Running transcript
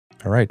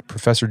All right,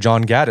 Professor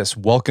John Gaddis,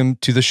 welcome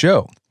to the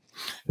show.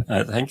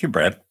 Thank you,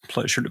 Brad.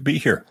 Pleasure to be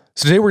here.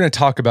 So today we're going to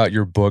talk about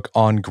your book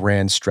on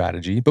grand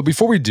strategy. But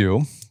before we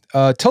do,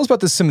 tell us about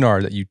this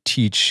seminar that you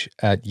teach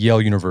at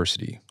Yale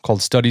University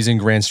called Studies in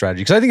Grand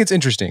Strategy, because I think it's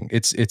interesting.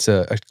 It's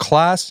a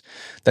class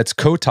that's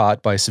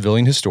co-taught by a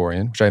civilian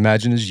historian, which I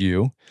imagine is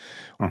you,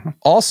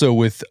 also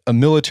with a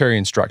military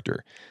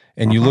instructor.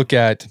 And you look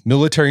at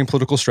military and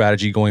political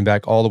strategy going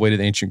back all the way to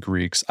the ancient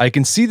Greeks. I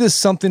can see this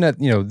something that,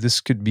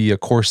 this could be a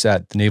course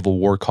at the Naval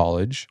War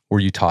College where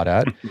you taught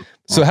at.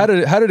 So how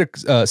did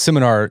a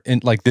seminar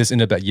like this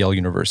end up at Yale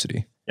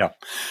University? Yeah.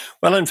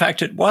 Well, in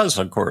fact, it was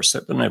a course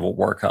at the Naval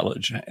War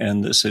College.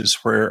 And this is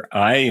where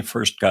I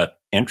first got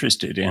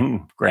interested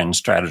in grand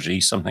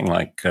strategy, something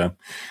like, in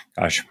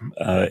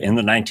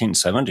the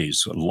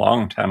 1970s, a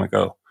long time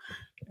ago.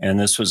 And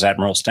this was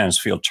Admiral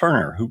Stansfield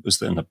Turner, who was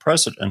then the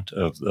president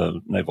of the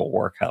Naval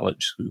War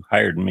College, who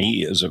hired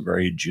me as a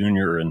very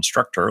junior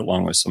instructor,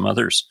 along with some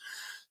others,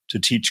 to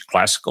teach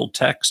classical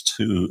text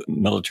to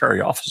military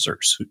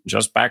officers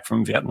just back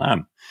from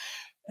Vietnam.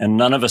 And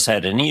none of us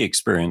had any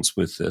experience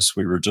with this.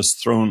 We were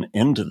just thrown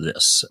into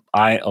this.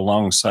 I,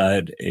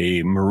 alongside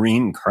a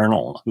Marine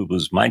colonel who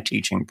was my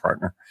teaching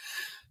partner.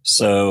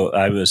 So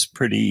I was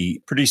pretty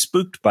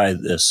spooked by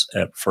this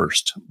at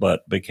first,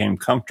 but became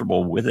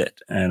comfortable with it.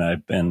 And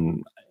I've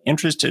been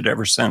interested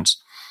ever since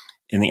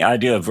in the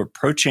idea of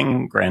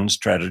approaching grand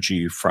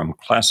strategy from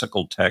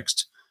classical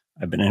text.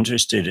 I've been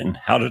interested in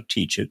how to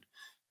teach it.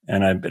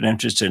 And I've been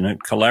interested in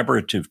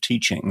collaborative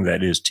teaching,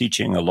 that is,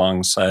 teaching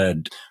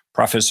alongside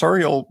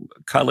professorial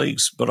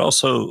colleagues, but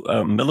also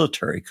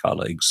military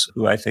colleagues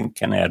who I think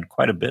can add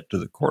quite a bit to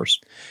the course.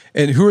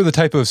 And who are the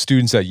type of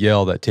students at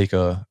Yale that take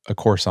a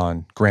course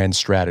on grand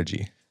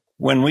strategy?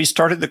 When we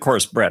started the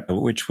course, Brett,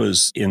 which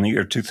was in the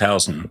year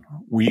 2000,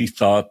 we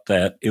thought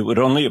that it would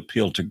only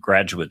appeal to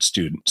graduate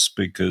students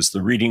because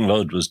the reading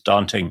load was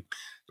daunting.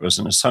 There was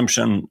an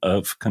assumption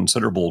of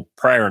considerable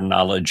prior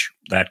knowledge,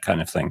 that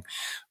kind of thing.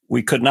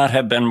 We could not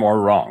have been more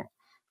wrong.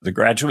 The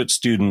graduate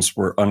students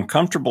were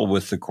uncomfortable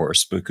with the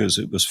course because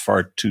it was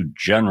far too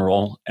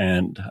general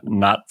and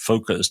not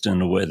focused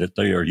in a way that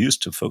they are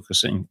used to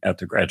focusing at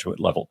the graduate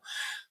level.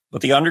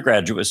 But the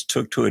undergraduates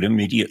took to it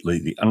immediately.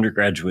 The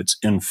undergraduates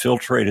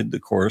infiltrated the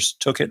course,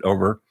 took it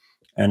over,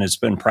 and it's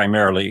been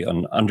primarily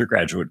an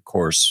undergraduate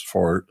course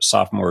for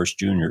sophomores,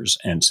 juniors,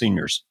 and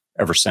seniors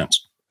ever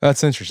since.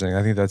 That's interesting.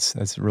 I think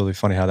that's really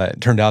funny how that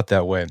turned out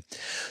that way.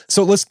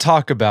 So let's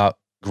talk about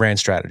grand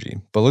strategy,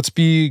 but let's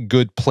be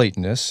good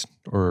Platonists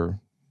or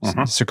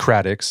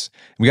Socratics.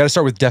 We got to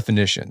start with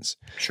definitions.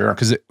 Sure.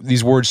 Because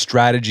these words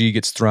strategy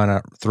gets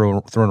thrown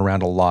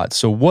around a lot.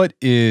 So what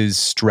is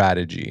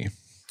strategy?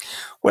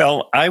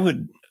 Well, I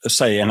would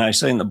say, and I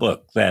say in the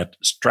book, that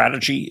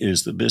strategy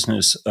is the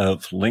business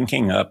of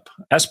linking up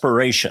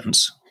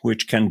aspirations,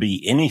 which can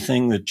be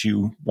anything that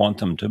you want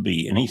them to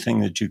be, anything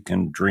that you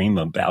can dream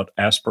about.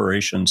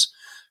 Aspirations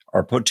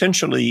are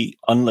potentially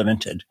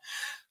unlimited.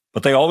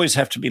 But they always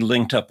have to be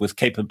linked up with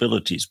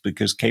capabilities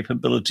because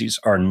capabilities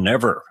are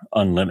never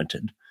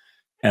unlimited.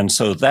 And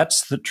so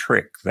that's the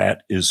trick.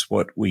 That is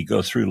what we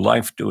go through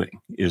life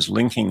doing, is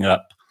linking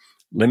up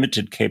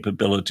limited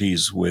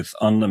capabilities with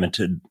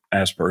unlimited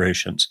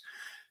aspirations.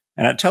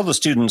 And I tell the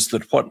students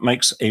that what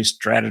makes a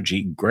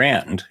strategy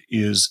grand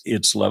is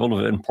its level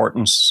of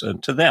importance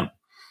to them.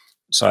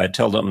 So I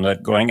tell them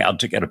that going out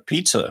to get a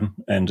pizza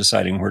and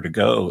deciding where to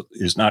go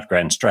is not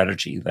grand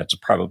strategy. That's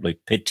probably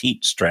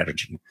petite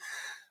strategy.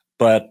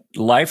 But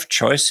life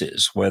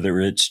choices,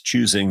 whether it's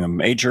choosing a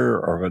major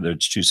or whether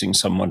it's choosing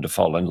someone to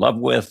fall in love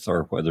with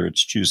or whether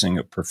it's choosing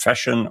a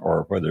profession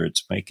or whether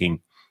it's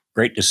making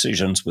great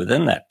decisions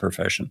within that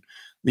profession,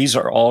 these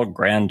are all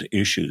grand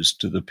issues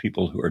to the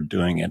people who are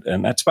doing it.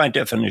 And that's my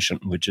definition,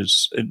 which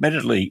is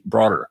admittedly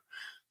broader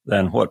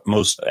than what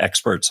most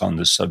experts on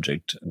this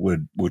subject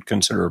would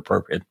consider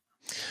appropriate.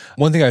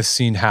 One thing I've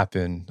seen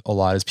happen a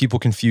lot is people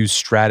confuse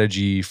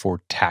strategy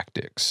for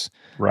tactics.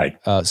 Right.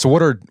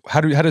 So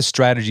how does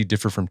strategy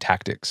differ from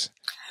tactics?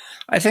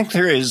 I think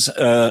there is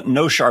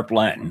no sharp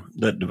line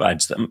that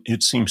divides them.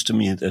 It seems to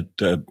me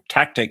that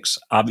tactics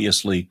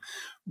obviously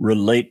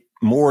relate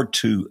more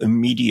to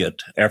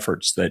immediate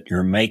efforts that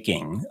you're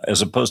making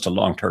as opposed to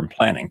long-term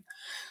planning.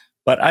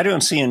 But I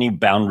don't see any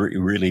boundary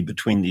really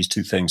between these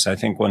two things. I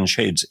think one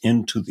shades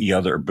into the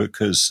other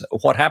because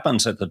what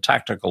happens at the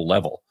tactical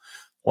level,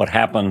 what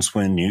happens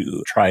when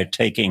you try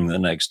taking the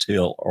next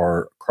hill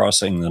or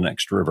crossing the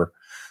next river,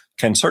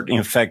 can certainly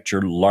affect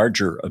your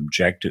larger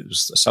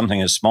objectives.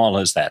 Something as small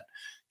as that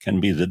can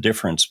be the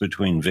difference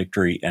between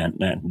victory and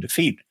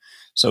defeat.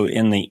 So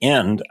in the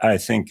end, I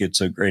think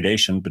it's a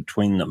gradation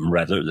between them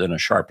rather than a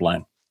sharp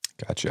line.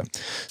 Gotcha.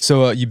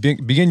 So you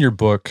begin your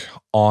book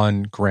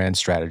on grand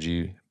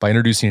strategy by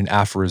introducing an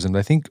aphorism that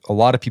I think a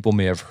lot of people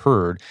may have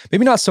heard,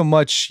 maybe not so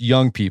much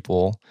young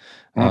people,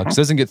 because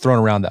it doesn't get thrown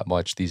around that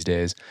much these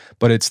days,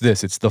 but it's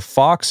this: it's the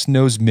fox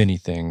knows many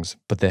things,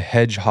 but the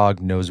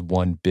hedgehog knows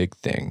one big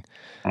thing.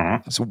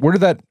 So where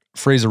did that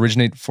phrase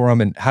originate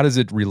from, and how does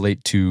it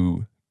relate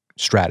to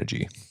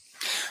strategy?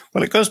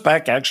 Well, it goes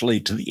back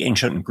actually to the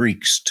ancient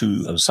Greeks,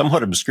 to a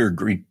somewhat obscure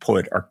Greek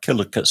poet,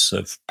 Archilochus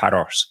of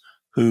Paros,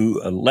 who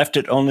left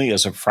it only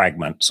as a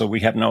fragment. So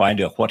we have no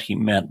idea what he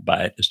meant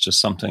by it. It's just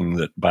something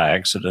that by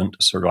accident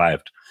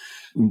survived.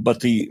 But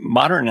the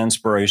modern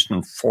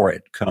inspiration for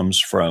it comes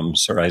from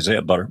Sir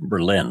Isaiah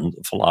Berlin,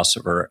 the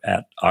philosopher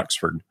at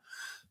Oxford,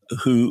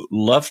 who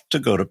loved to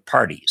go to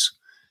parties.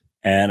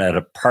 And at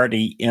a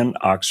party in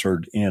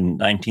Oxford in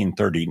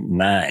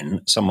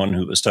 1939, someone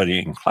who was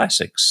studying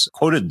classics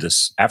quoted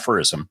this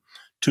aphorism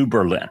to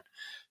Berlin.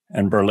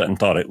 And Berlin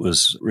thought it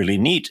was really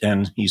neat.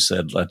 And he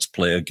said, let's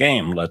play a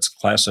game. Let's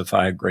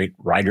classify great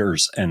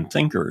writers and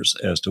thinkers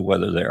as to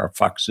whether they are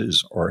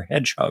foxes or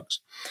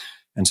hedgehogs.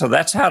 And so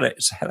that's how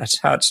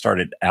it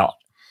started out.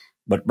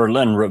 But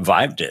Berlin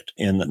revived it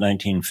in the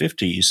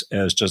 1950s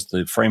as just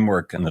the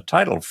framework and the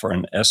title for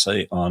an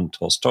essay on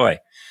Tolstoy.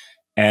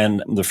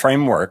 And the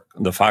framework,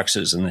 the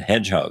foxes and the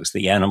hedgehogs,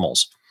 the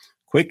animals,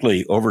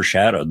 quickly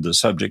overshadowed the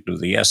subject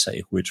of the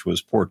essay, which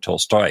was poor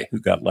Tolstoy,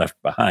 who got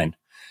left behind.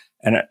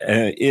 And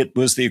it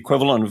was the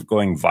equivalent of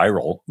going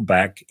viral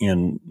back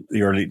in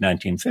the early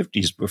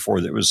 1950s before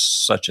there was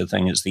such a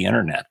thing as the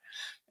internet.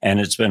 And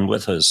it's been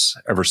with us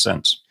ever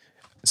since.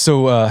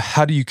 So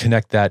how do you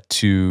connect that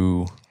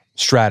to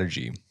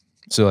strategy?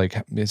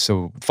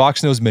 So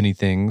fox knows many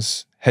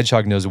things,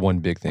 hedgehog knows one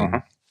big thing.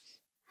 Uh-huh.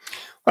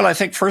 Well, I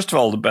think, first of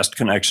all, the best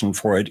connection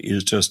for it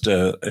is just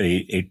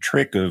a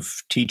trick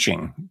of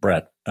teaching,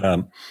 Brett.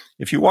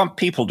 If you want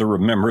people to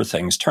remember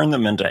things, turn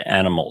them into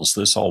animals.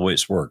 This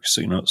always works,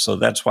 So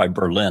that's why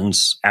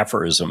Berlin's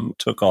aphorism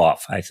took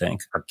off, I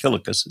think,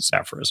 Archilochus'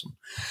 aphorism.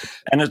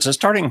 And it's a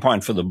starting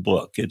point for the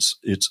book. It's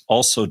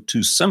also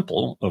too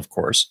simple, of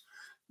course,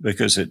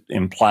 because it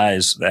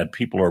implies that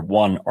people are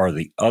one or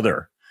the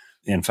other.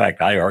 In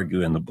fact, I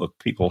argue in the book,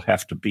 people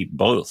have to be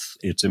both.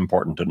 It's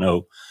important to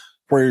know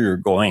where you're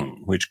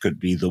going, which could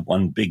be the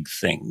one big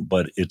thing,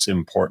 but it's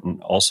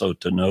important also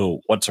to know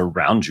what's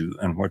around you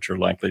and what you're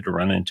likely to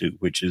run into,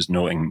 which is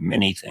knowing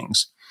many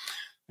things.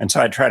 And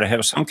so I try to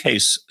have some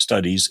case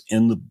studies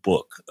in the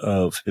book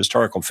of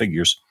historical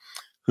figures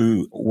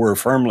who were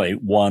firmly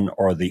one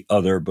or the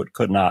other, but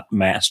could not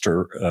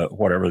master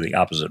whatever the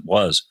opposite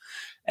was.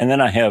 And then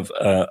I have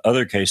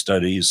other case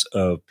studies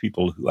of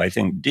people who I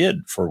think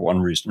did, for one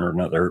reason or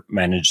another,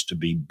 manage to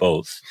be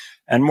both.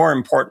 And more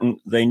important,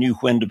 they knew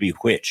when to be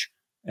which.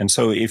 And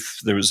so if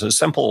there was a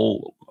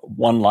simple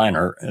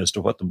one-liner as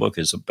to what the book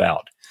is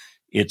about,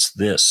 it's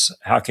this: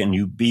 how can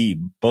you be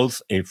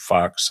both a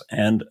fox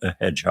and a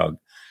hedgehog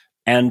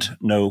and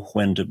know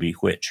when to be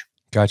which?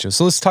 Gotcha.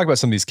 So let's talk about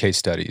some of these case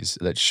studies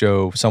that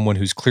show someone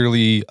who's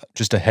clearly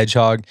just a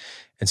hedgehog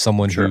and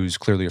someone who's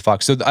clearly a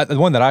fox. So the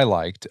one that I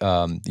liked,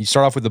 you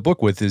start off with the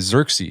book with, is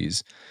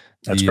Xerxes,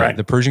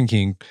 the Persian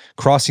king,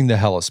 crossing the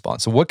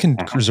Hellespont. So what can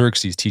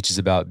Xerxes teach us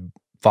about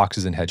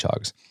foxes and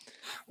hedgehogs?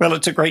 Well,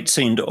 it's a great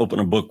scene to open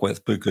a book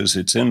with because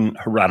it's in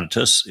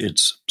Herodotus.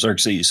 It's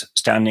Xerxes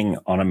standing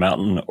on a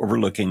mountain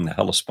overlooking the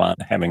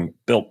Hellespont, having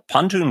built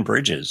pontoon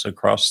bridges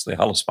across the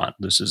Hellespont.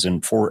 This is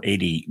in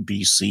 480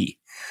 BC,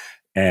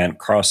 and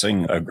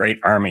crossing a great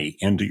army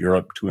into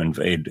Europe to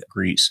invade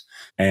Greece.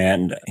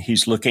 And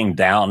he's looking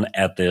down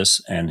at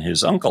this, and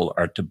his uncle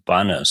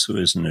Artabanus, who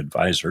is an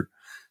advisor,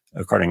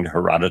 according to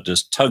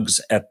Herodotus, tugs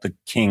at the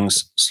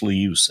king's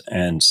sleeves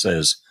and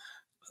says,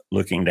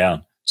 looking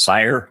down,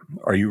 "Sire,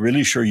 are you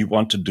really sure you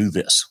want to do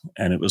this?"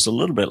 And it was a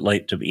little bit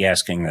late to be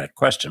asking that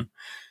question,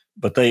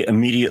 but they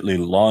immediately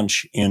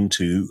launch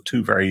into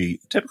two very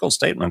typical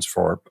statements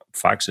for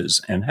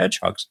foxes and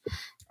hedgehogs.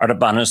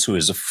 Artabanus, who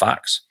is a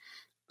fox,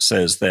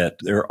 says that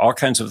there are all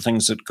kinds of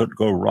things that could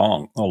go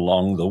wrong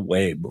along the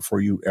way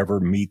before you ever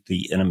meet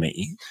the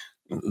enemy.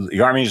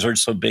 The armies are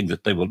so big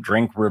that they will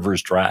drink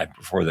rivers dry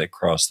before they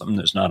cross them.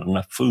 There's not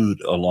enough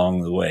food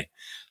along the way.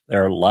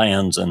 There are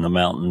lions in the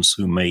mountains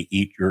who may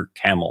eat your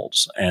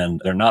camels,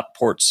 and there are not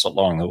ports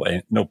along the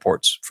way, no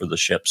ports for the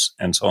ships,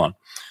 and so on.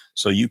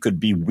 So you could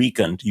be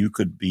weakened, you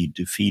could be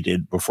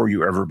defeated before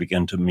you ever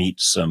begin to meet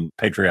some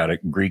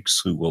patriotic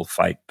Greeks who will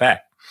fight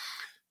back.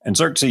 And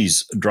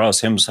Xerxes draws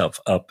himself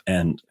up,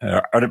 and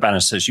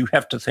Artabanus says, you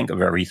have to think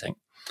of everything.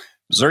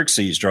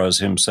 Xerxes draws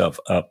himself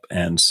up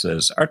and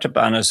says,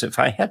 Artabanus, if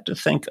I had to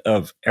think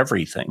of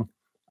everything,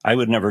 I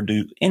would never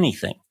do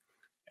anything.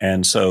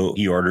 And so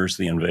he orders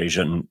the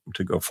invasion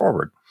to go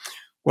forward.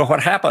 Well,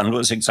 what happened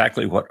was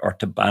exactly what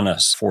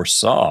Artabanus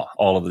foresaw.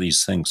 All of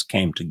these things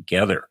came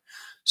together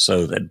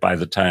so that by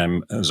the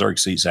time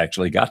Xerxes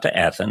actually got to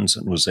Athens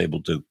and was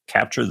able to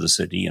capture the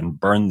city and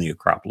burn the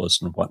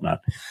Acropolis and whatnot,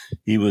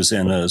 he was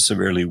in a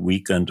severely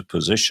weakened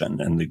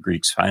position, and the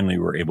Greeks finally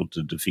were able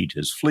to defeat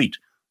his fleet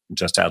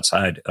just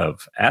outside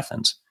of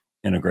Athens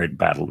in a great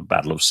battle, the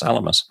Battle of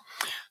Salamis.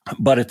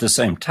 But at the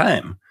same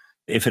time,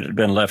 if it had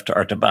been left to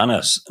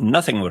Artabanus,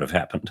 nothing would have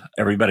happened.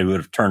 Everybody would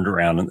have turned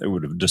around and they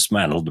would have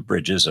dismantled the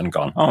bridges and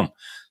gone home.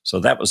 So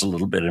that was a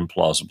little bit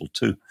implausible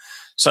too.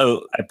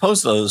 So I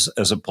pose those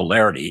as a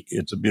polarity.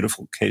 It's a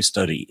beautiful case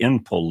study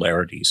in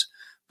polarities.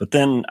 But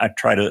then I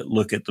try to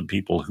look at the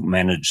people who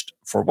managed,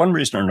 for one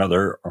reason or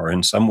another, or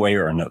in some way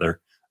or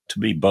another, to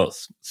be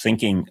both,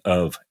 thinking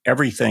of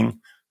everything,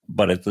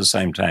 but at the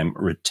same time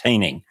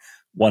retaining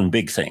one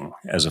big thing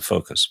as a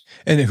focus.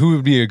 And who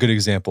would be a good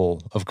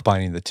example of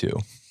combining the two?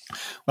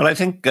 Well, I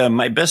think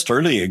my best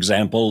early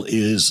example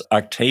is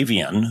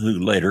Octavian, who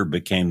later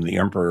became the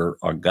Emperor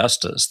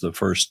Augustus, the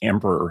first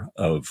emperor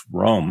of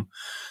Rome,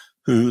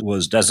 who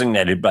was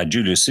designated by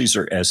Julius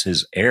Caesar as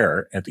his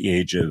heir at the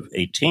age of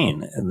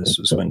 18. And this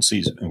was when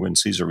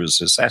Caesar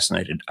was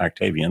assassinated.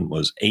 Octavian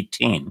was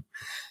 18.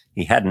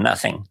 He had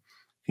nothing.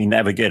 He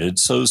navigated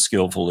so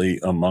skillfully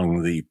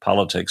among the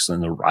politics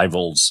and the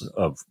rivals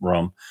of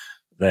Rome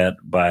that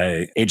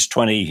by age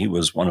 20, he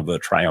was one of a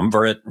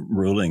triumvirate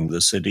ruling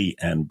the city.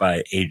 And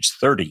by age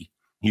 30,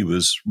 he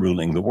was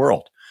ruling the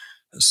world.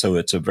 So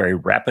it's a very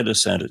rapid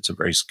ascent. It's a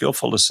very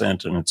skillful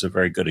ascent. And it's a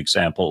very good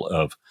example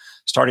of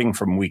starting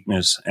from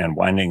weakness and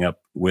winding up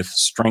with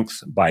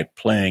strength by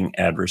playing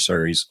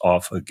adversaries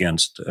off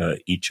against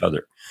each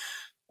other.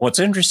 What's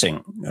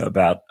interesting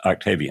about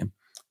Octavian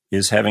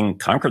is having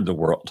conquered the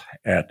world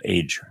at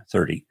age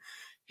 30,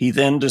 he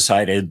then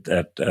decided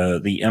that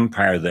the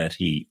empire that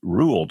he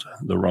ruled,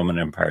 the Roman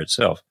Empire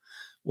itself,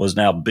 was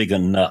now big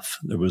enough.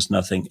 There was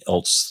nothing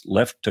else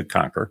left to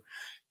conquer,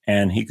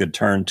 and he could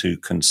turn to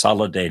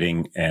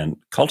consolidating and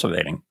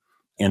cultivating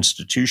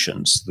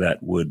institutions that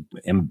would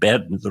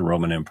embed the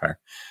Roman Empire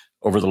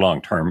over the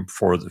long term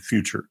for the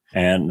future.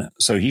 And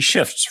so he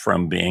shifts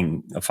from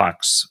being a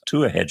fox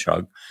to a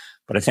hedgehog,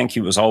 but I think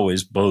he was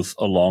always both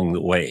along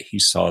the way. He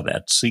saw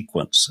that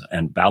sequence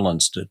and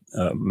balanced it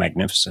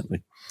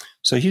magnificently.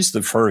 So he's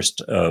the first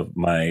of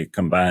my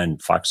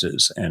combined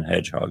foxes and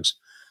hedgehogs.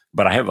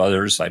 But I have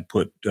others. I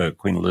put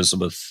Queen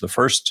Elizabeth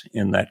I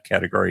in that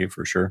category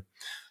for sure.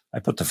 I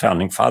put the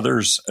founding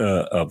fathers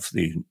of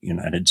the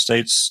United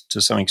States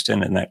to some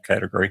extent in that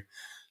category.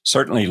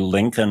 Certainly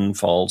Lincoln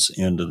falls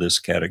into this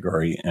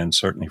category, and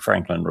certainly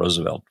Franklin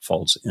Roosevelt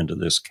falls into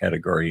this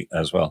category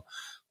as well,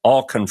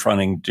 all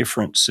confronting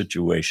different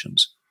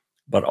situations,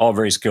 but all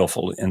very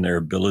skillful in their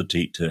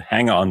ability to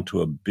hang on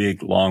to a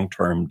big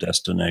long-term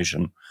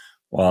destination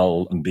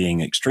while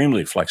being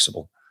extremely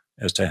flexible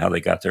as to how they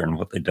got there and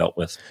what they dealt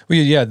with. Well,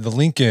 yeah, the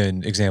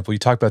Lincoln example, you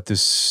talk about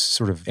this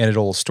sort of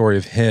anecdotal story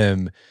of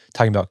him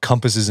talking about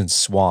compasses and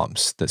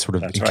swamps that sort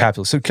of encapsulate.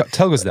 Right. So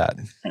tell us that.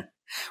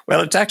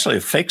 Well, it's actually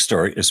a fake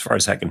story as far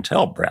as I can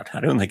tell, Brett.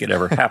 I don't think it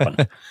ever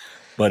happened.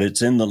 But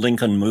it's in the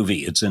Lincoln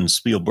movie. It's in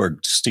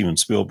Steven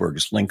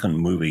Spielberg's Lincoln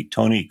movie.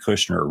 Tony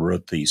Kushner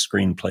wrote the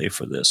screenplay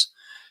for this.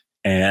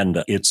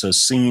 And it's a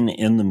scene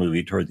in the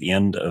movie toward the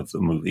end of the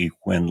movie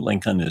when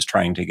Lincoln is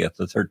trying to get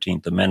the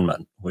 13th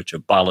Amendment, which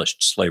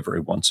abolished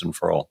slavery once and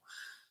for all,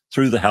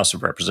 through the House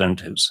of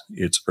Representatives.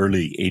 It's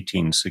early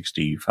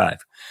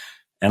 1865.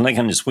 And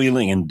Lincoln is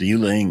wheeling and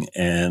dealing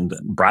and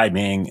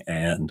bribing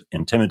and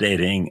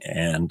intimidating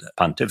and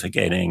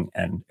pontificating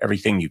and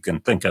everything you can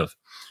think of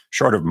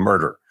short of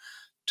murder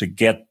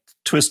to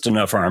twist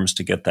enough arms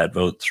to get that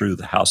vote through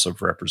the House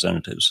of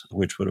Representatives,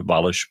 which would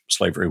abolish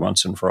slavery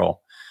once and for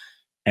all.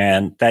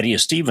 And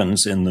Thaddeus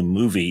Stevens in the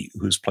movie,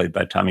 who's played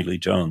by Tommy Lee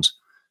Jones,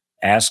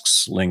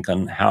 asks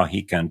Lincoln how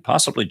he can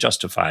possibly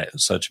justify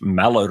such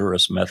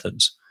malodorous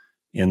methods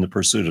in the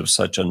pursuit of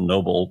such a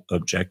noble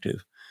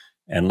objective.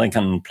 And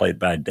Lincoln, played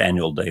by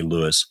Daniel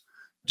Day-Lewis,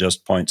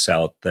 just points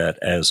out that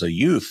as a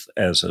youth,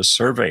 as a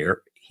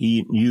surveyor,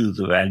 he knew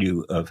the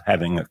value of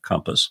having a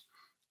compass.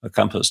 A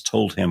compass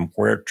told him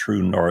where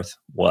true north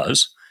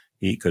was.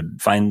 He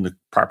could find the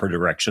proper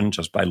direction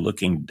just by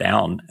looking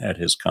down at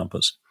his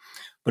compass.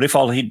 But if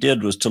all he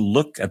did was to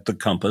look at the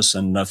compass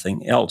and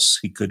nothing else,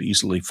 he could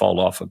easily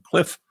fall off a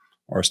cliff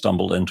or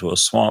stumble into a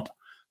swamp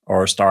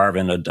or starve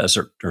in a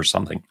desert or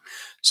something.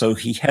 So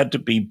he had to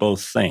be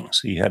both things.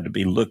 He had to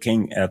be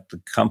looking at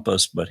the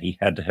compass, but he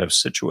had to have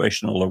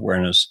situational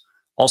awareness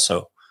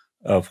also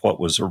of what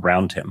was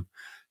around him.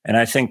 And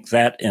I think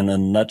that in a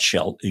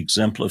nutshell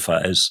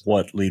exemplifies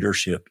what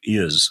leadership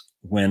is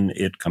when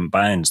it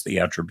combines the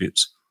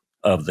attributes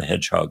of the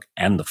hedgehog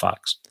and the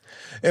fox.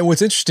 And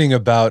what's interesting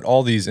about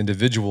all these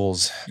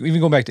individuals, even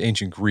going back to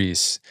ancient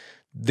Greece,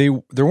 there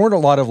weren't a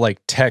lot of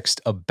like text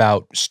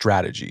about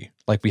strategy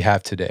like we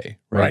have today,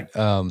 right?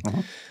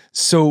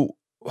 So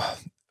what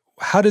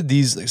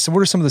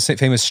are some of the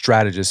famous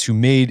strategists who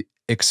made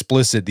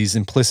explicit these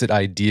implicit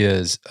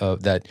ideas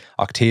that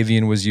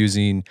Octavian was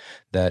using,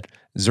 that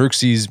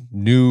Xerxes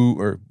knew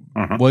or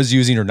was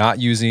using or not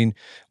using?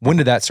 When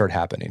did that start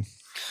happening?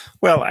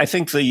 Well, I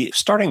think the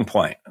starting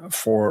point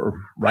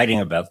for writing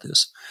about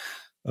this,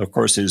 of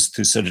course, is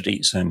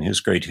Thucydides and his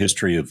great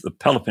history of the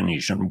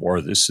Peloponnesian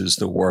War. This is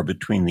the war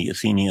between the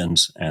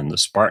Athenians and the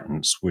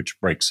Spartans, which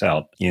breaks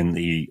out in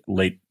the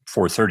late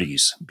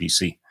 430s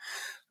BC.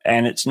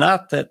 And it's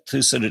not that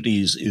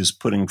Thucydides is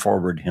putting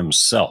forward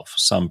himself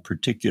some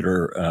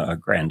particular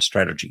grand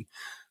strategy,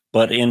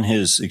 but in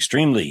his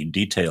extremely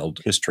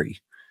detailed history,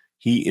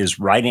 he is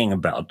writing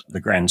about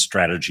the grand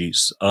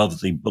strategies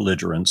of the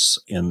belligerents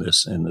in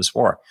this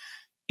war.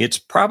 It's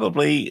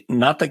probably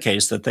not the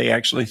case that they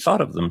actually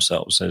thought of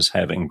themselves as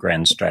having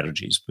grand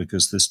strategies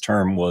because this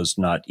term was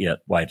not yet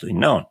widely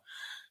known.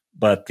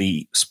 But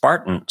the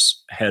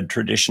Spartans had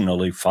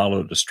traditionally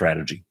followed a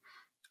strategy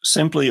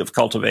simply of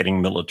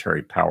cultivating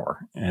military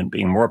power and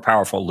being more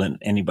powerful than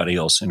anybody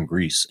else in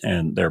Greece,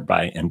 and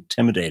thereby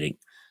intimidating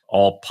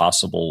all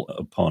possible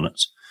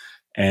opponents.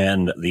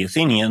 And the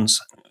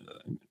Athenians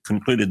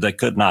concluded they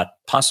could not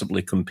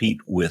possibly compete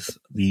with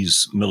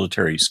these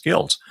military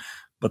skills.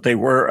 But they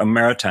were a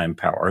maritime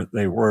power.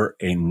 They were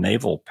a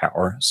naval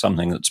power,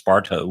 something that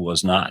Sparta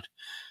was not.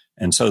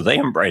 And so they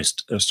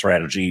embraced a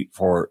strategy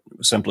for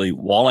simply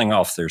walling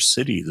off their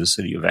city, the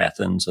city of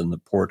Athens and the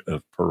port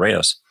of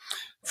Piraeus,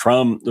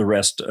 from the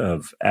rest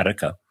of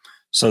Attica,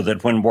 so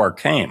that when war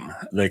came,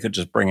 they could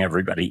just bring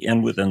everybody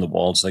in within the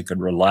walls. They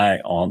could rely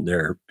on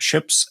their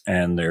ships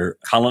and their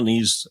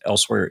colonies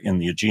elsewhere in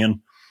the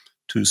Aegean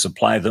to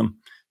supply them,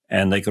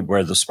 and they could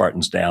wear the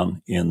Spartans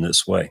down in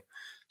this way.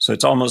 So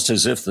it's almost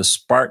as if the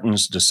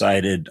Spartans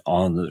decided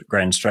on the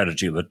grand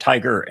strategy of a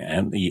tiger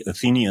and the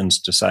Athenians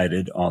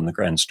decided on the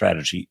grand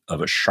strategy of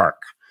a shark.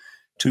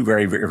 Two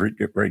very, very,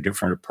 very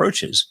different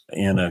approaches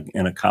in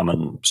a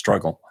common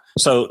struggle.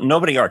 So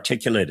nobody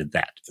articulated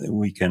that.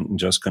 We can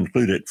just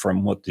conclude it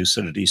from what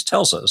Thucydides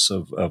tells us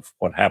of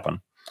what happened.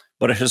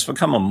 But it has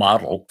become a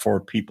model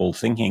for people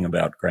thinking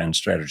about grand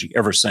strategy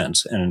ever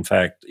since. And in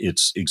fact,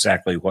 it's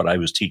exactly what I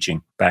was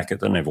teaching back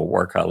at the Naval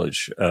War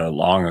College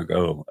long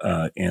ago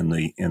in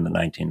the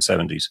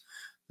 1970s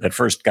that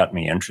first got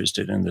me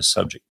interested in this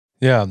subject.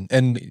 Yeah,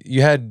 and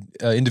you had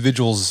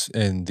individuals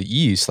in the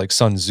East, like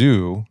Sun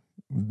Tzu,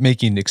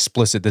 making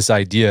explicit this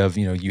idea of,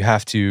 you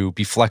have to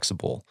be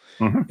flexible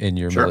in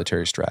your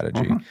military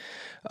strategy.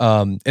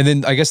 And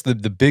then I guess the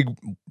big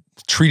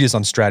treatise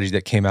on strategy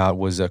that came out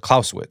was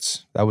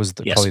Clausewitz. That was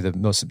probably the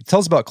most. Tell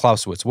us about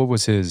Clausewitz. What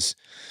was his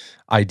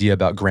idea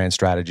about grand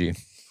strategy?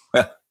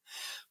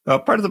 Well,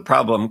 part of the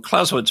problem,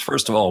 Clausewitz,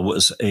 first of all,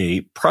 was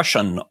a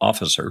Prussian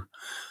officer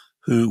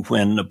who,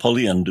 when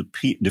Napoleon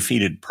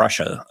defeated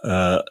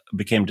Prussia,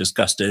 became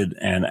disgusted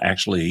and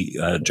actually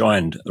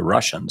joined the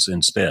Russians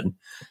instead.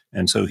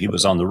 And so he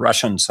was on the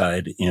Russian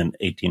side in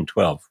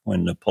 1812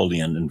 when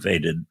Napoleon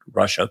invaded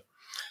Russia.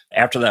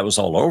 After that was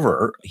all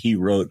over, he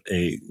wrote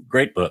a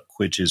great book,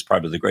 which is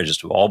probably the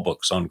greatest of all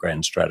books on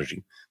grand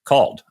strategy,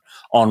 called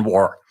On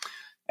War.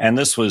 And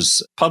this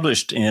was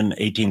published in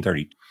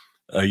 1830,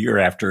 a year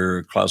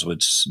after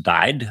Clausewitz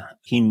died.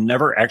 He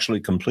never actually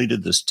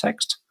completed this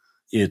text.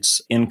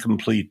 It's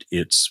incomplete,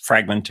 it's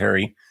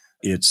fragmentary,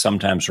 it's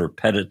sometimes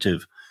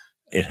repetitive.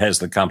 It has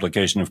the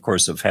complication, of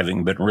course, of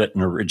having been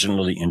written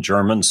originally in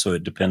German, so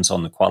it depends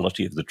on the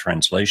quality of the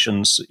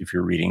translations if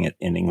you're reading it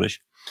in English.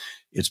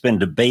 It's been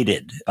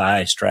debated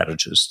by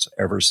strategists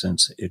ever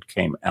since it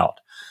came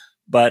out.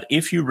 But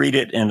if you read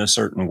it in a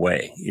certain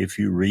way, if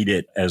you read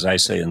it, as I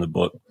say in the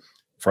book,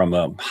 from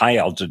a high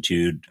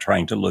altitude,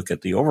 trying to look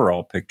at the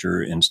overall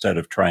picture instead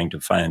of trying to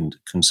find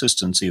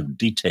consistency of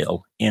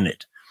detail in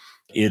it,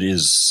 it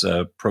is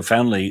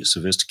profoundly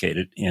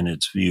sophisticated in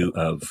its view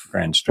of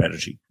grand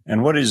strategy.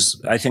 And what is,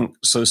 I think,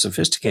 so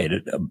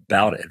sophisticated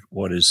about it,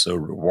 what is so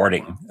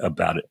rewarding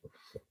about it,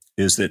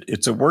 is that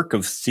it's a work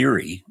of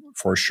theory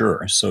for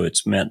sure. So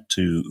it's meant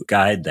to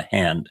guide the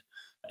hand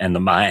and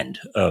the mind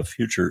of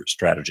future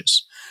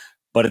strategists.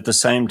 But at the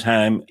same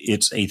time,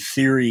 it's a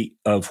theory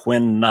of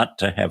when not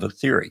to have a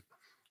theory.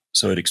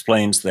 So it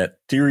explains that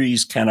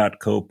theories cannot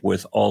cope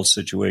with all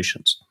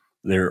situations.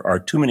 There are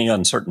too many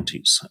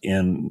uncertainties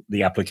in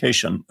the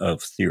application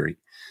of theory.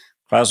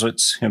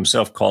 Clausewitz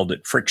himself called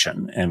it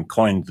friction and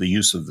coined the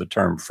use of the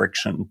term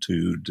friction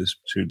to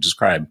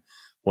describe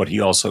what he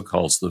also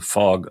calls the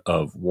fog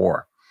of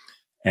war.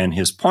 And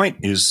his point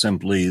is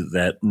simply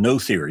that no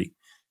theory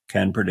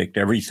can predict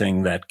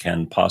everything that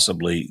can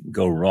possibly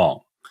go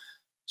wrong.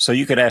 So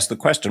you could ask the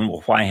question,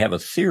 well, why have a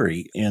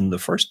theory in the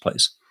first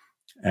place?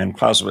 And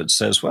Clausewitz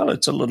says, well,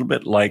 it's a little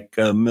bit like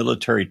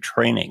military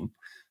training.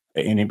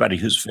 Anybody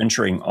who's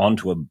venturing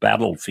onto a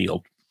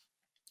battlefield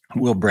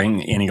will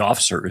bring, any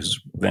officer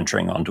who's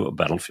venturing onto a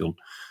battlefield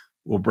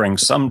will bring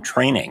some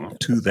training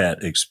to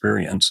that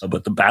experience,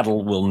 but the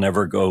battle will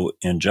never go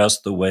in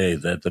just the way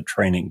that the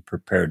training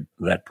prepared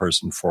that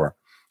person for.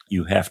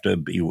 You have to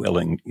be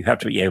willing, you have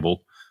to be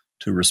able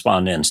to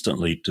respond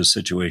instantly to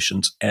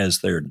situations as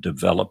they're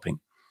developing.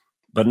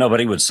 But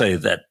nobody would say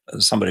that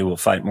somebody will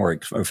fight more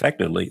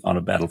effectively on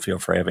a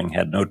battlefield for having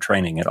had no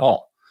training at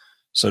all.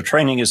 So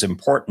training is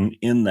important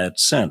in that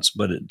sense,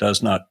 but it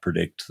does not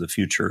predict the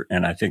future.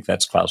 And I think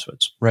that's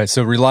Clausewitz. Right.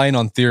 So relying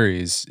on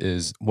theories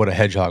is what a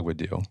hedgehog would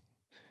do.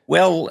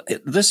 Well,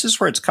 this is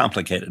where it's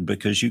complicated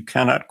because you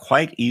cannot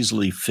quite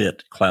easily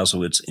fit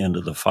Clausewitz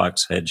into the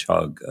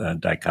fox-hedgehog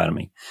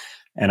dichotomy.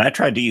 And I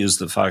tried to use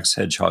the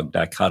fox-hedgehog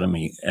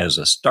dichotomy as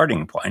a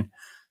starting point.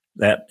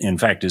 That, in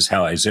fact, is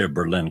how Isaiah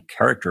Berlin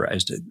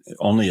characterized it,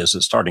 only as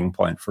a starting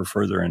point for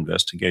further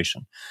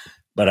investigation.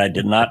 But I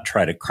did not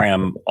try to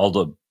cram all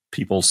the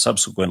people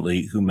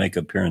subsequently who make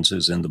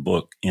appearances in the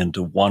book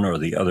into one or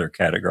the other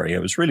category. I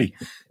was really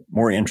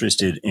more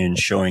interested in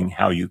showing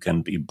how you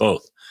can be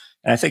both.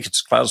 And I think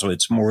it's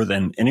Clausewitz more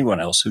than anyone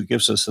else who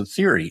gives us a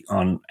theory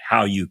on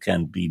how you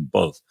can be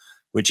both,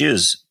 which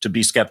is to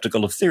be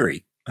skeptical of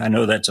theory I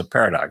know that's a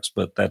paradox,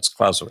 but that's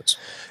Clausewitz.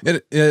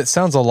 It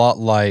sounds a lot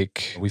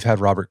like we've had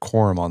Robert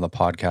Coram on the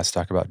podcast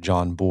talk about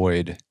John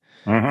Boyd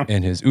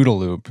and his OODA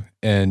loop.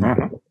 And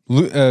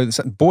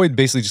Boyd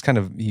basically just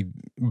he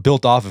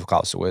built off of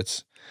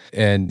Clausewitz.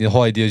 And the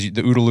whole idea is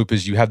the OODA loop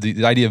is you have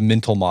the idea of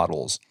mental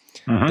models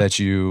that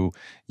you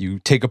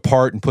take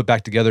apart and put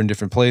back together in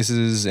different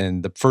places.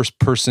 And the first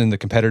person, the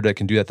competitor that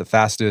can do that the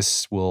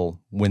fastest will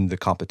win the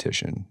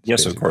competition.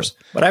 Yes, basically. Of course.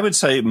 But I would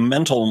say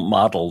mental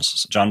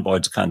models, John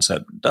Boyd's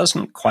concept,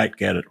 doesn't quite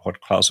get at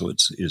what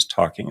Clausewitz is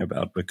talking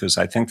about, because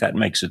I think that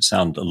makes it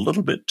sound a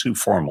little bit too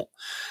formal.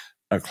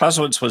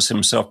 Clausewitz was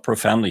himself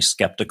profoundly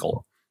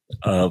skeptical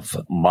of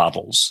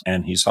models,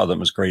 and he saw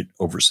them as great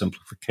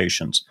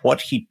oversimplifications.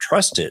 What he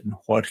trusted,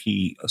 what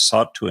he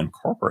sought to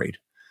incorporate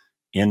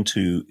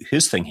into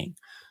his thinking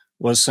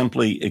was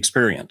simply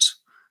experience.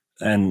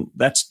 And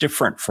that's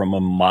different from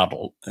a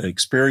model.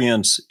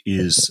 Experience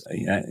is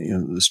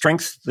the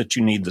strength that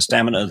you need, the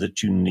stamina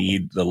that you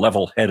need, the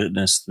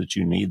level-headedness that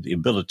you need, the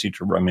ability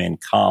to remain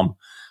calm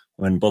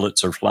when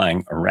bullets are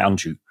flying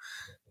around you.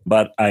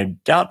 But I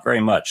doubt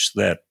very much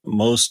that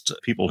most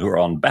people who are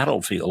on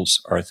battlefields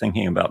are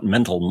thinking about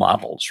mental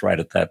models right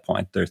at that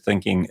point. They're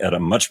thinking at a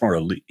much more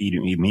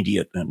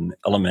immediate and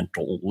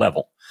elemental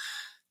level.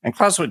 And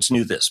Clausewitz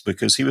knew this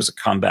because he was a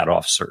combat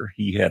officer.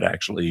 He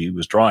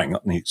was drawing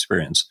on the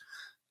experience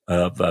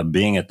of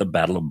being at the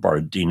Battle of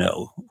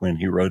Borodino when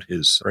he wrote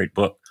his great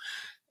book.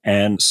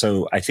 And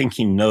so I think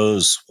he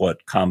knows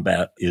what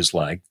combat is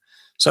like.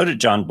 So did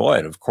John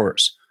Boyd, of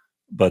course.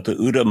 But the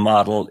OODA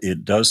model,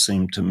 it does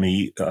seem to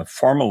me,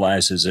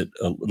 formalizes it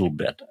a little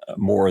bit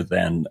more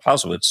than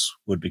Clausewitz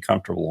would be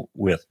comfortable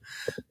with.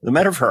 The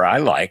metaphor I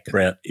like,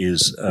 Brett,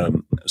 is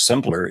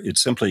simpler.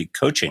 It's simply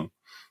coaching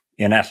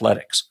in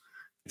athletics.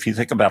 If you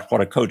think about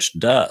what a coach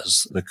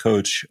does, the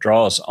coach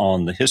draws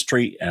on the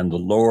history and the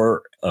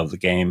lore of the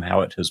game,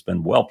 how it has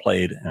been well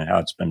played and how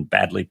it's been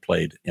badly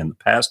played in the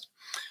past.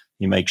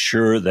 He makes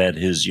sure that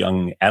his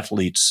young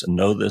athletes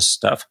know this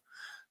stuff.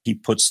 He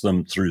puts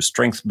them through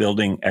strength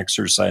building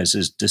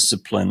exercises,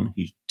 discipline.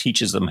 He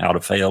teaches them how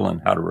to fail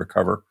and how to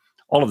recover,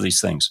 all of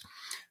these things.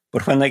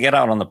 But when they get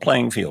out on the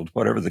playing field,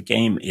 whatever the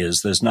game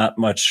is, there's not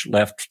much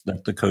left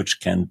that the coach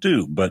can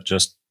do but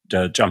just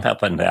jump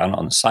up and down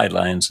on the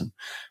sidelines and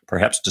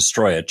perhaps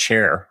destroy a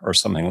chair or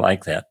something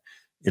like that.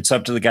 It's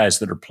up to the guys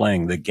that are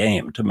playing the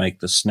game to make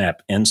the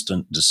snap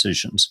instant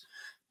decisions.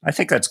 I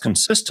think that's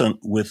consistent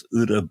with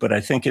OODA, but I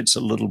think it's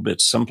a little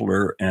bit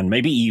simpler and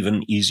maybe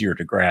even easier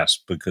to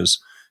grasp,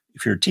 because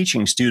if you're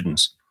teaching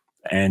students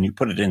and you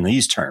put it in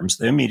these terms,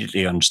 they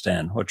immediately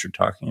understand what you're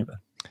talking about.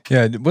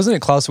 Yeah, wasn't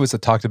it Clausewitz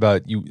that talked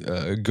about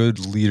a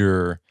good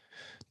leader,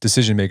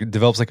 decision maker,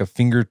 develops like a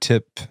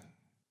fingertip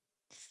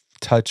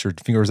touch, or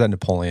was that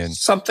Napoleon?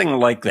 Something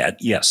like that,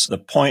 yes. The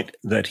point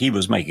that he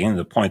was making,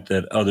 the point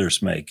that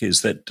others make,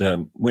 is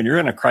that when you're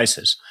in a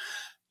crisis,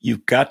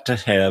 you've got to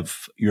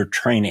have your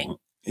training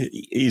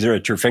either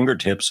at your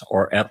fingertips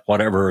or at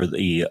whatever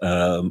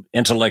the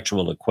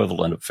intellectual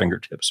equivalent of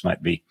fingertips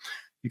might be.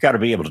 You got to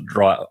be able to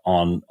draw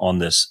on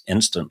this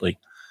instantly.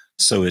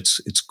 So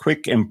it's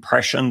quick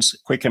impressions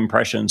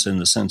in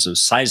the sense of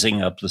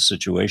sizing up the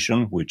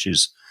situation, which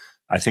is,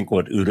 I think,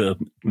 what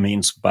OODA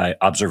means by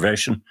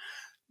observation,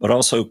 but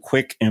also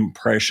quick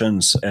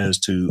impressions as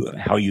to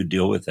how you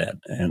deal with that.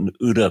 And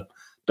OODA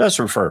does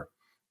refer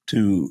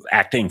to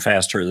acting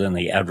faster than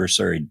the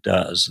adversary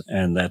does.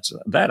 And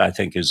that I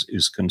think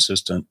is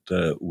consistent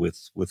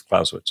with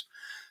Clausewitz.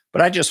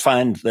 But I just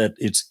find that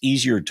it's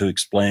easier to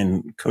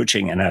explain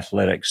coaching and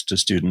athletics to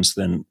students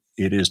than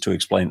it is to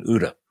explain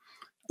OODA.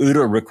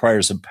 OODA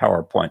requires a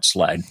PowerPoint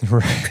slide.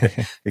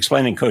 Right.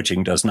 Explaining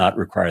coaching does not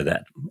require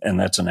that. And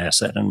that's an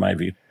asset in my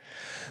view.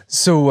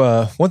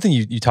 So one thing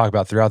you talk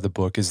about throughout the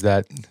book is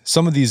that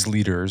some of these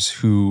leaders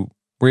who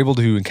were able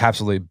to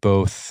encapsulate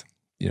both,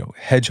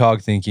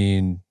 hedgehog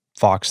thinking,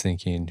 fox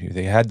thinking,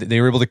 they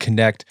were able to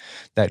connect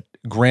that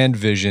grand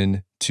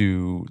vision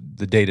to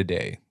the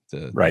day-to-day.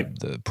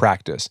 The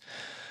practice.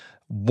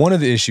 One of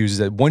the issues is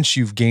that once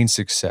you've gained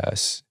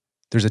success,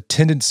 there's a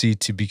tendency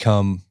to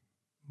become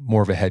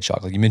more of a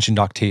hedgehog. Like you mentioned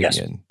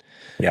Octavian.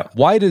 Yes. Yeah.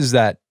 Why does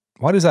that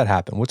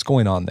happen? What's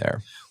going on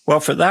there?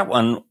 Well, for that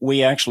one,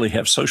 we actually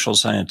have social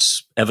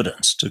science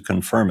evidence to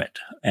confirm it.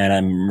 And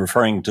I'm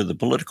referring to the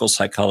political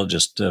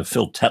psychologist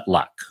Phil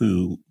Tetlock,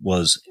 who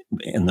was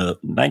in the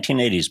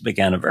 1980s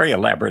began a very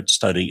elaborate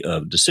study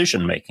of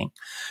decision making.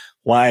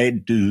 Why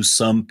do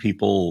some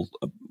people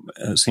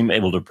seem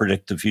able to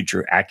predict the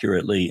future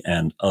accurately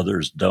and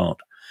others don't?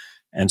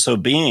 And so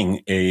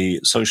being a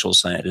social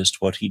scientist,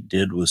 what he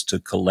did was to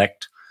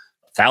collect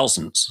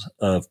thousands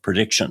of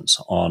predictions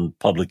on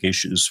public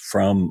issues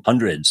from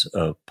hundreds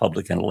of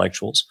public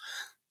intellectuals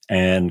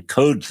and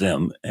code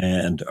them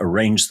and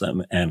arrange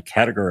them and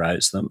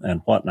categorize them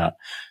and whatnot,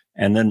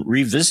 and then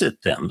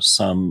revisit them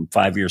some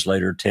 5 years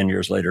later, 10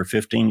 years later,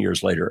 15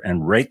 years later,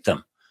 and rate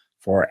them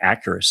for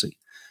accuracy.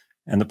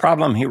 And the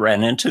problem he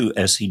ran into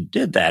as he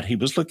did that, he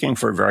was looking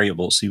for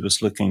variables. He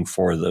was looking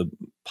for the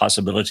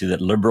possibility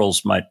that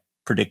liberals might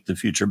predict the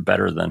future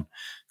better than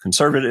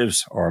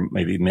conservatives, or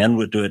maybe men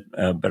would do it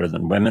better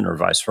than women, or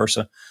vice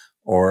versa,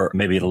 or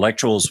maybe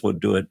intellectuals would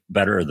do it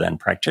better than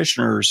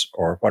practitioners,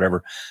 or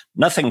whatever.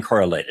 Nothing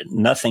correlated.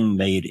 Nothing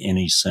made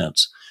any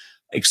sense,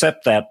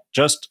 except that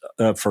just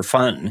for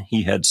fun,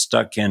 he had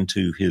stuck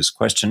into his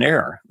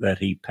questionnaire that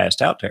he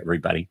passed out to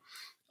everybody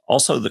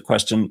also the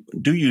question,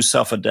 do you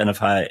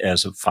self-identify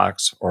as a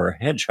fox or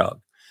a hedgehog?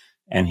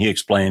 And he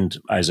explained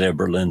Isaiah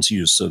Berlin's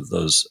use of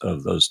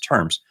those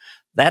terms.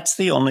 That's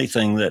the only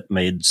thing that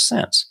made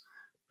sense,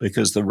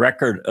 because the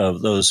record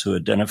of those who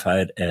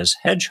identified as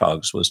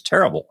hedgehogs was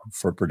terrible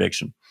for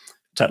prediction.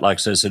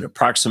 Tetlock says it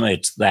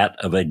approximates that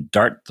of a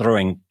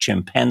dart-throwing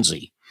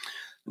chimpanzee.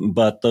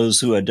 But those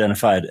who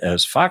identified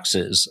as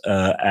foxes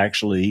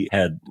actually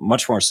had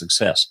much more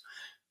success.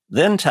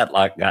 Then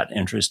Tetlock got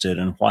interested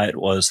in why it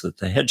was that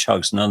the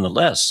hedgehogs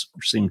nonetheless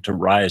seemed to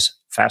rise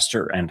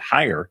faster and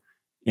higher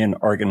in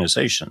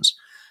organizations.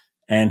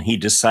 And he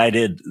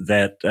decided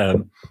that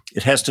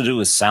it has to do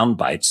with sound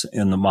bites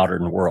in the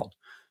modern world.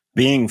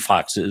 Being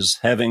foxes,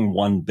 having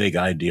one big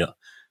idea.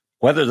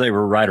 Whether they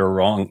were right or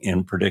wrong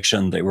in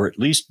prediction, they were at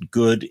least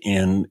good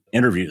in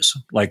interviews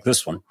like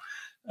this one.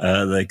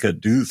 They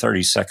could do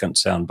 30-second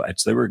sound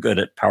bites. They were good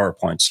at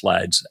PowerPoint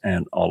slides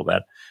and all of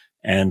that.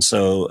 And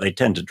so they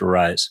tended to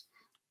rise.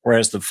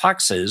 Whereas the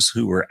foxes,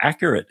 who were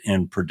accurate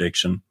in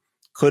prediction,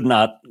 could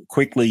not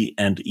quickly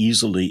and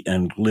easily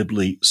and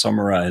glibly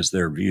summarize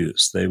their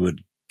views. They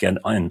would get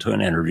into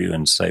an interview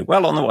and say,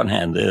 well, on the one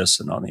hand, this,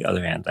 and on the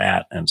other hand,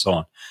 that, and so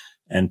on.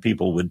 And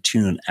people would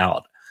tune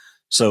out.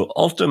 So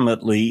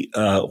ultimately,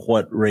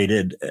 what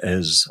rated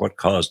as what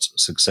caused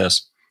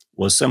success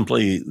was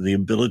simply the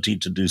ability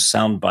to do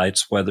sound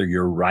bites, whether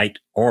you're right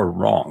or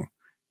wrong.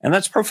 And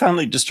that's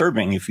profoundly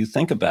disturbing if you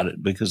think about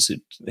it, because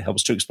it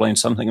helps to explain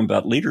something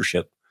about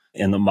leadership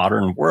in the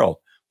modern world.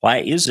 Why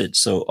is it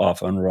so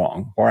often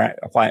wrong? Why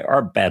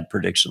are bad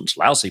predictions,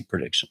 lousy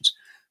predictions,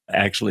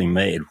 actually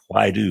made?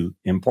 Why do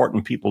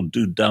important people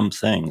do dumb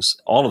things?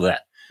 All of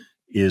that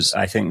is,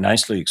 I think,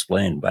 nicely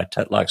explained by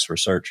Tetlock's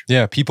research.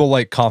 Yeah, people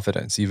like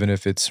confidence, even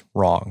if it's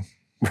wrong.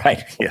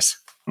 Right, yes,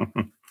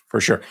 for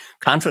sure.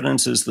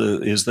 Confidence is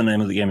the name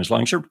of the game. As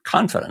long as you're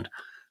confident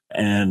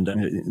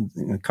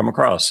and come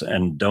across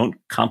and don't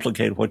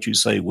complicate what you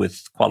say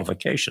with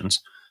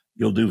qualifications,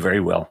 you'll do very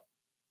well.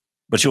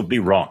 But you'll be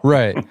wrong.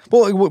 Right.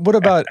 Well, what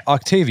about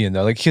Octavian,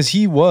 though? Like, because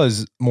he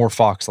was more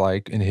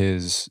fox-like in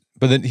his,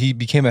 but then he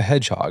became a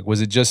hedgehog. Was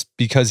it just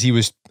because he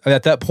was,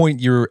 at that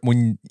point,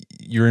 when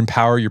you're in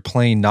power, you're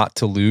playing not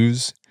to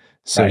lose?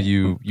 So right.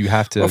 you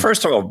have to. Well,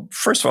 first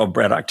of all,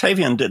 Brett,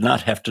 Octavian did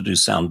not have to do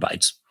sound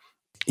bites.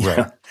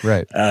 Right.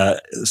 Right.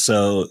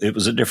 So it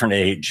was a different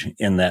age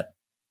in that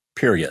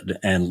period,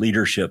 and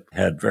leadership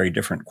had very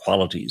different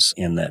qualities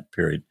in that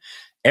period.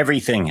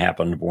 Everything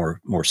happened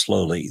more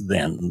slowly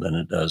then than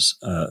it does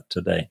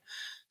today.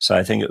 So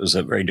I think it was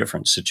a very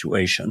different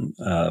situation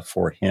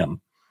for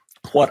him.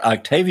 What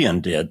Octavian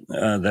did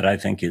that I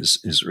think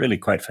is really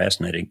quite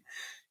fascinating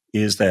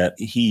is that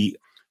he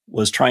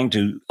was trying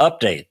to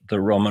update the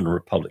Roman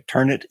Republic,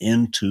 turn it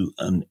into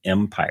an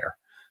empire,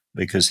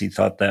 because he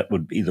thought that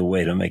would be the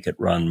way to make it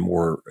run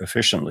more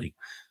efficiently.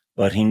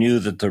 But he knew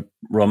that the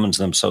Romans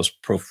themselves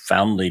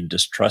profoundly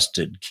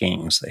distrusted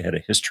kings. They had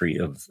a history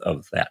of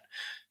that.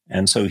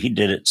 And so he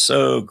did it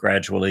so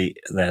gradually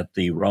that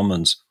the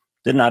Romans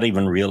did not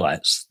even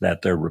realize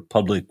that their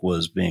republic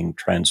was being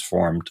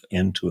transformed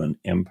into an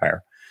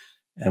empire.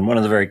 And one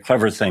of the very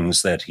clever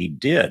things that he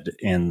did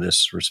in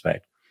this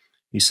respect,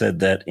 he said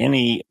that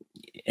any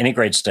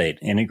great state,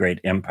 any great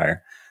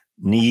empire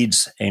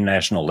needs a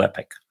national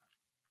epic.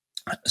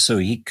 So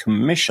he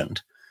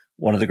commissioned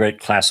one of the great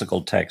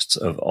classical texts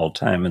of all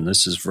time, and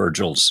this is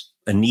Virgil's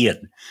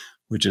Aeneid,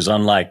 which is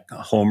unlike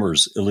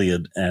Homer's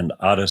Iliad and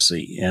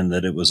Odyssey in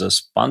that it was a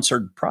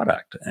sponsored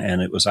product,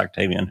 and it was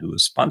Octavian who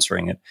was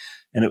sponsoring it,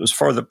 and it was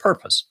for the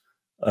purpose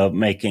of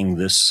making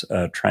this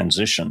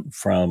transition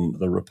from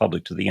the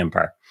Republic to the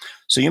Empire.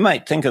 So you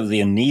might think of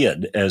the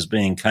Aeneid as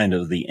being kind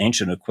of the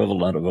ancient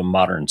equivalent of a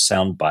modern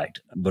soundbite,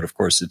 but of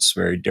course it's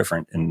very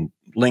different in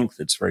length,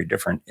 it's very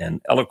different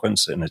in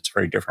eloquence, and it's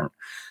very different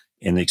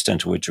in the extent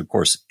to which, of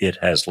course, it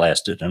has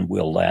lasted and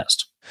will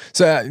last.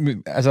 So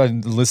as I'm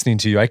listening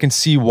to you, I can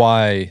see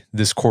why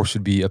this course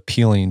would be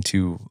appealing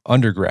to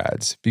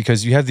undergrads,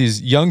 because you have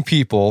these young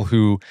people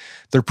who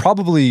they're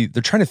trying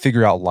to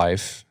figure out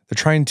life.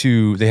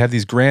 They have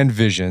these grand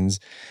visions,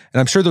 and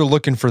I'm sure they're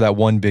looking for that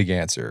one big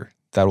answer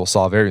that will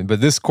solve everything.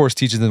 But this course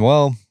teaches them,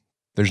 well,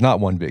 there's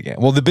not one big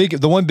answer. Well,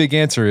 the one big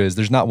answer is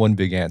there's not one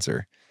big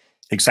answer.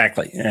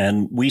 Exactly.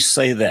 And we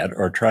say that,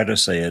 or try to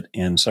say it,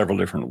 in several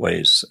different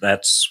ways.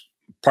 That's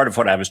part of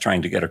what I was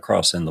trying to get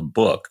across in the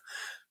book.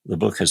 The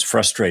book has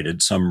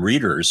frustrated some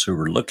readers who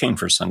were looking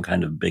for some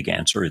kind of big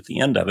answer at the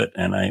end of it.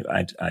 And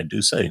I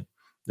do say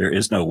there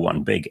is no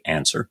one big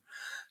answer.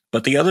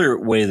 But the other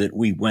way that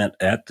we went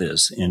at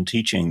this in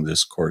teaching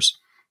this course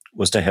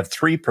was to have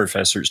 3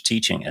 professors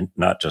teaching and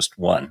not just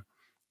one.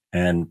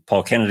 And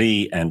Paul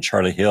Kennedy and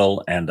Charlie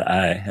Hill and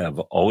I have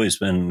always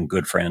been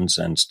good friends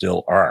and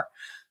still are.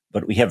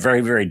 but we have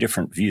very, very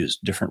different views,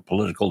 different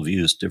political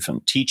views,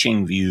 different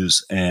teaching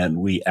views, and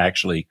we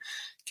actually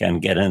can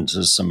get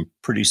into some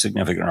pretty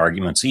significant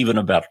arguments, even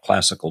about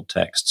classical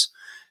texts.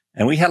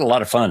 And we had a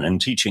lot of fun in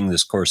teaching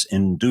this course,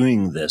 in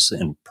doing this,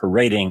 in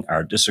parading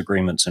our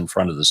disagreements in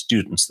front of the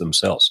students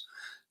themselves.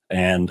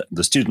 And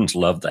the students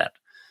loved that.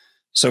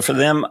 So for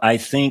them, I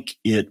think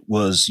it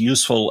was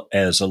useful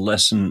as a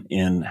lesson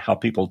in how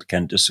people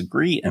can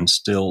disagree and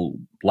still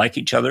like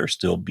each other,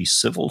 still be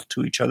civil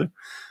to each other.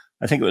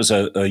 I think it was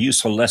a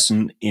useful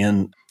lesson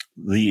in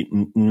the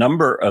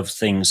number of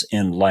things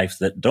in life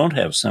that don't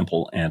have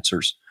simple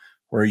answers,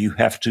 where you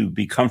have to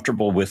be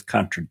comfortable with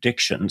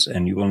contradictions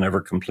and you will never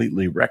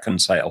completely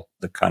reconcile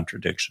the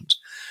contradictions.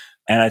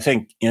 And I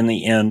think in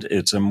the end,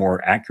 it's a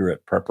more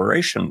accurate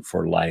preparation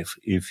for life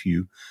if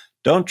you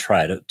don't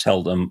try to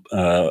tell them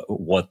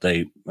what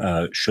they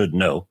should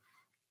know,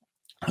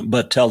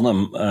 but tell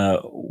them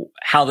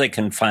how they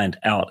can find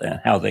out and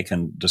how they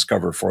can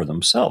discover for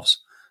themselves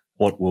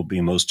what will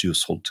be most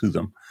useful to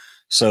them.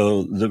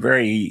 So the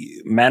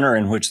very manner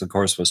in which the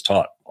course was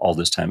taught all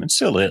this time, and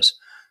still is,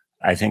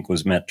 I think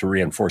was meant to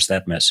reinforce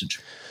that message.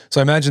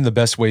 So I imagine the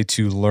best way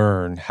to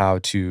learn how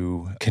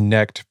to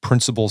connect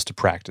principles to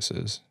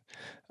practices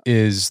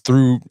is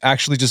through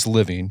actually just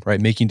living, right?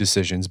 Making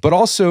decisions, but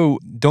also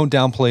don't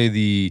downplay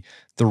the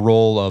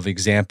role of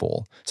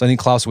example. So I think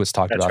Clausewitz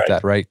talked about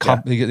that, right?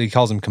 He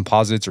calls them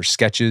composites or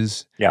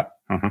sketches. Yeah.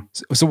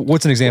 Mm-hmm. So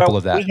what's an example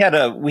of that?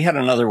 We had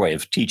another way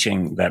of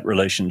teaching that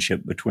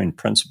relationship between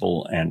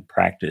principle and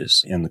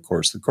practice in the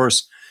course. The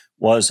course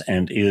was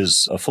and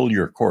is a full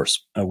year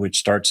course, which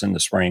starts in the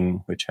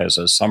spring, which has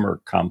a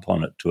summer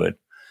component to it,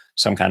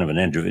 some kind of an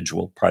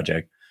individual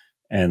project,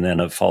 and then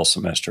a fall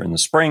semester. In the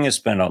spring is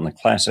spent on the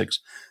classics.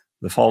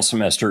 The fall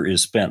semester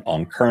is spent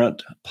on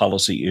current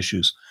policy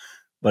issues.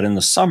 But in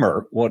the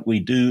summer, what we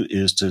do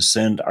is to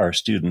send our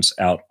students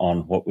out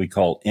on what we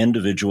call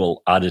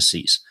individual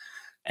odysseys.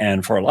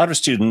 And for a lot of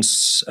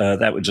students,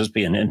 that would just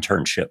be an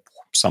internship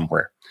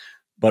somewhere.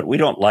 But we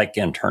don't like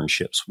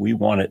internships. We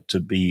want it to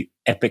be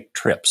epic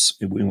trips.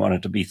 We want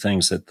it to be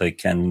things that they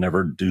can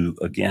never do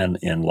again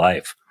in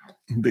life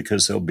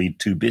because they'll be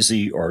too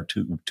busy or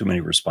too many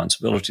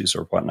responsibilities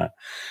or whatnot.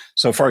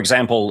 So, for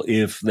example,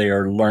 if they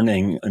are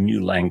learning a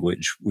new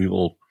language, we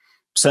will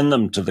send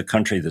them to the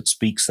country that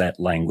speaks that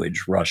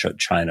language, Russia,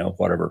 China,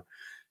 whatever,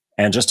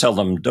 and just tell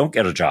them, don't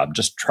get a job.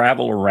 Just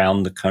travel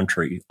around the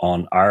country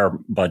on our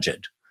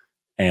budget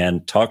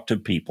and talk to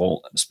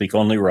people, speak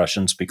only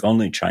Russian, speak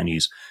only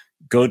Chinese,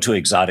 go to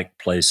exotic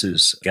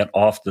places, get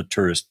off the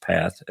tourist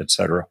path,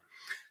 etc.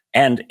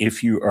 And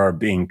if you are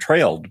being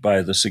trailed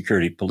by the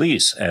security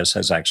police, as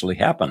has actually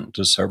happened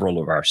to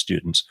several of our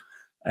students,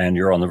 and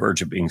you're on the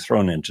verge of being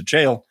thrown into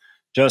jail,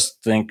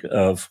 just think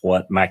of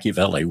what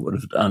Machiavelli would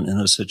have done in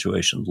a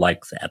situation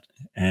like that.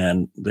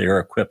 And they're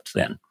equipped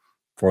then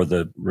for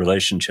the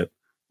relationship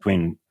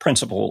between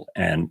principle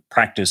and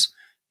practice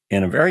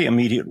in a very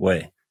immediate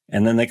way.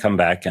 And then they come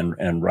back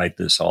and write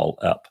this all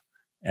up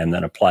and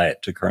then apply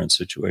it to current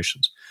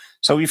situations.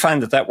 So we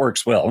find that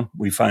works well.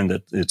 We find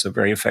that it's a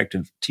very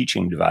effective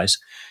teaching device.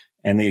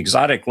 And the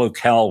exotic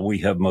locale we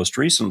have most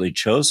recently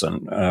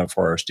chosen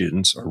for our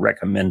students, or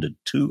recommended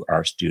to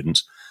our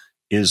students,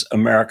 is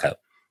America.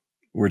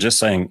 We're just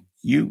saying,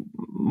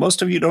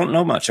 most of you don't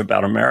know much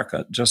about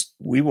America.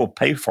 We will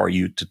pay for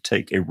you to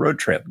take a road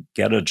trip,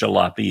 get a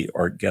jalopy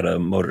or get a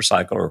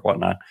motorcycle or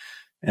whatnot,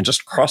 and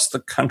just cross the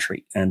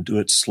country and do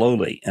it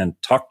slowly and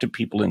talk to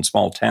people in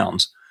small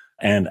towns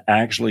and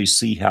actually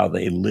see how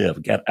they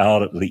live, get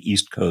out of the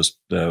East Coast,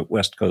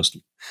 West Coast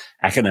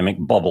academic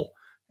bubble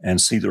and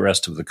see the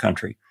rest of the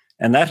country.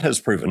 And that has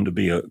proven to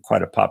be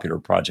quite a popular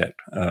project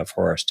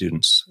for our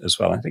students as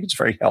well. I think it's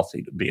very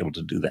healthy to be able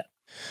to do that.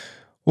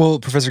 Well,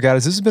 Professor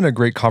Gaddis, this has been a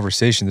great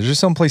conversation. There's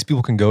just some place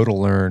people can go to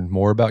learn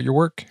more about your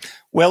work?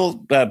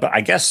 Well, I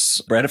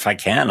guess, Brett, if I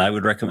can, I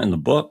would recommend the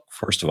book,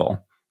 first of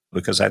all,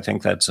 because I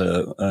think that's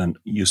a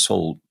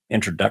useful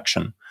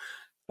introduction.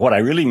 What I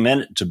really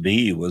meant it to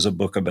be was a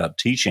book about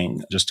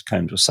teaching, just to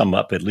kind of sum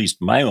up at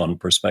least my own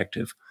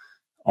perspective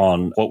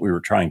on what we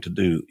were trying to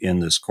do in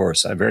this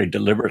course. I very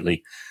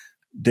deliberately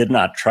did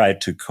not try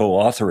to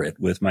co-author it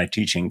with my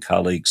teaching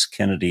colleagues,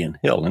 Kennedy and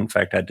Hill. In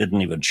fact, I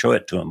didn't even show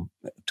it to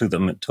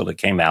them until it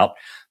came out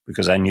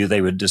because I knew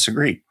they would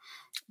disagree.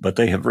 But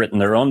they have written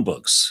their own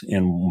books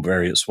in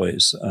various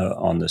ways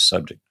on this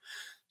subject.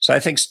 So I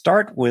think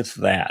start with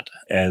that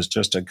as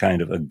just a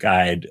kind of a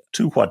guide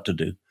to what to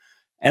do.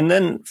 And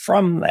then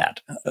from that,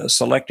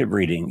 selective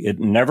reading, it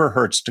never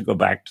hurts to go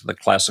back to the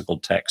classical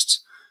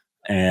texts.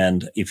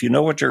 And if you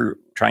know what you're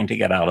trying to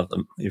get out of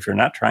them, if you're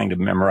not trying to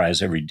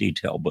memorize every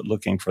detail, but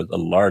looking for the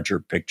larger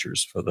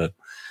pictures, for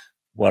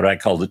what I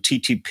call the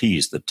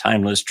TTPs, the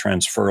timeless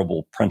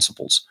transferable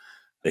principles,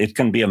 it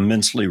can be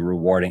immensely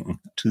rewarding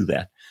to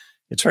that.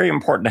 It's very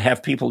important to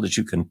have people that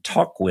you can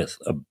talk with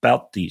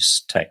about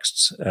these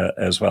texts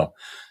as well.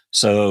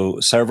 So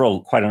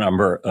quite a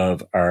number of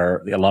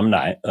the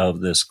alumni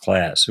of this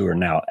class who are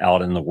now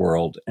out in the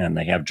world and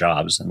they have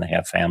jobs and they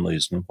have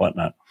families and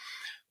whatnot,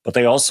 But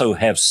they also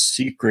have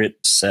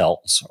secret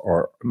cells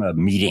or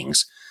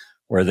meetings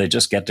where they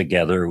just get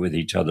together with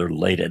each other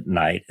late at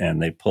night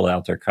and they pull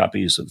out their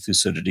copies of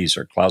Thucydides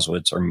or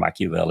Clausewitz or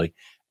Machiavelli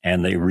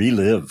and they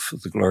relive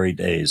the glory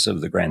days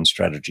of the grand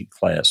strategy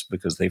class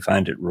because they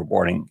find it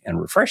rewarding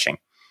and refreshing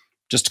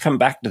just to come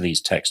back to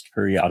these texts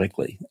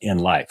periodically in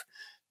life.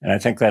 And I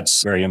think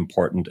that's very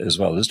important as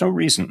well. There's no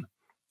reason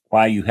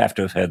why you have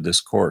to have had this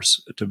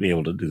course to be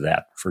able to do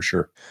that, for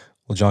sure.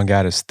 Well, John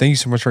Gaddis, thank you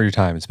so much for your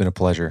time. It's been a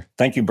pleasure.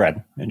 Thank you,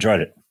 Brad.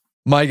 Enjoyed it.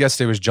 My guest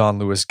today was John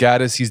Lewis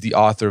Gaddis. He's the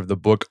author of the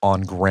book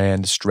On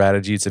Grand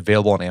Strategy. It's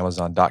available on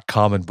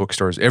Amazon.com and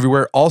bookstores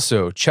everywhere.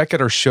 Also, check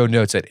out our show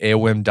notes at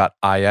aom.is/grand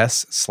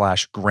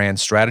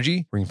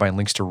strategy, where you can find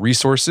links to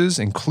resources,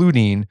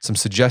 including some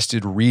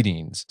suggested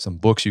readings, some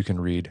books you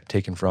can read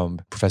taken from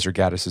Professor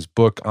Gaddis's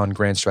book on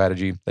grand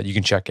strategy that you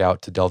can check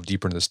out to delve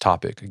deeper into this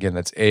topic. Again,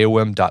 that's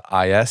aom.is/grand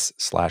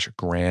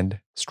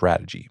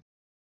strategy.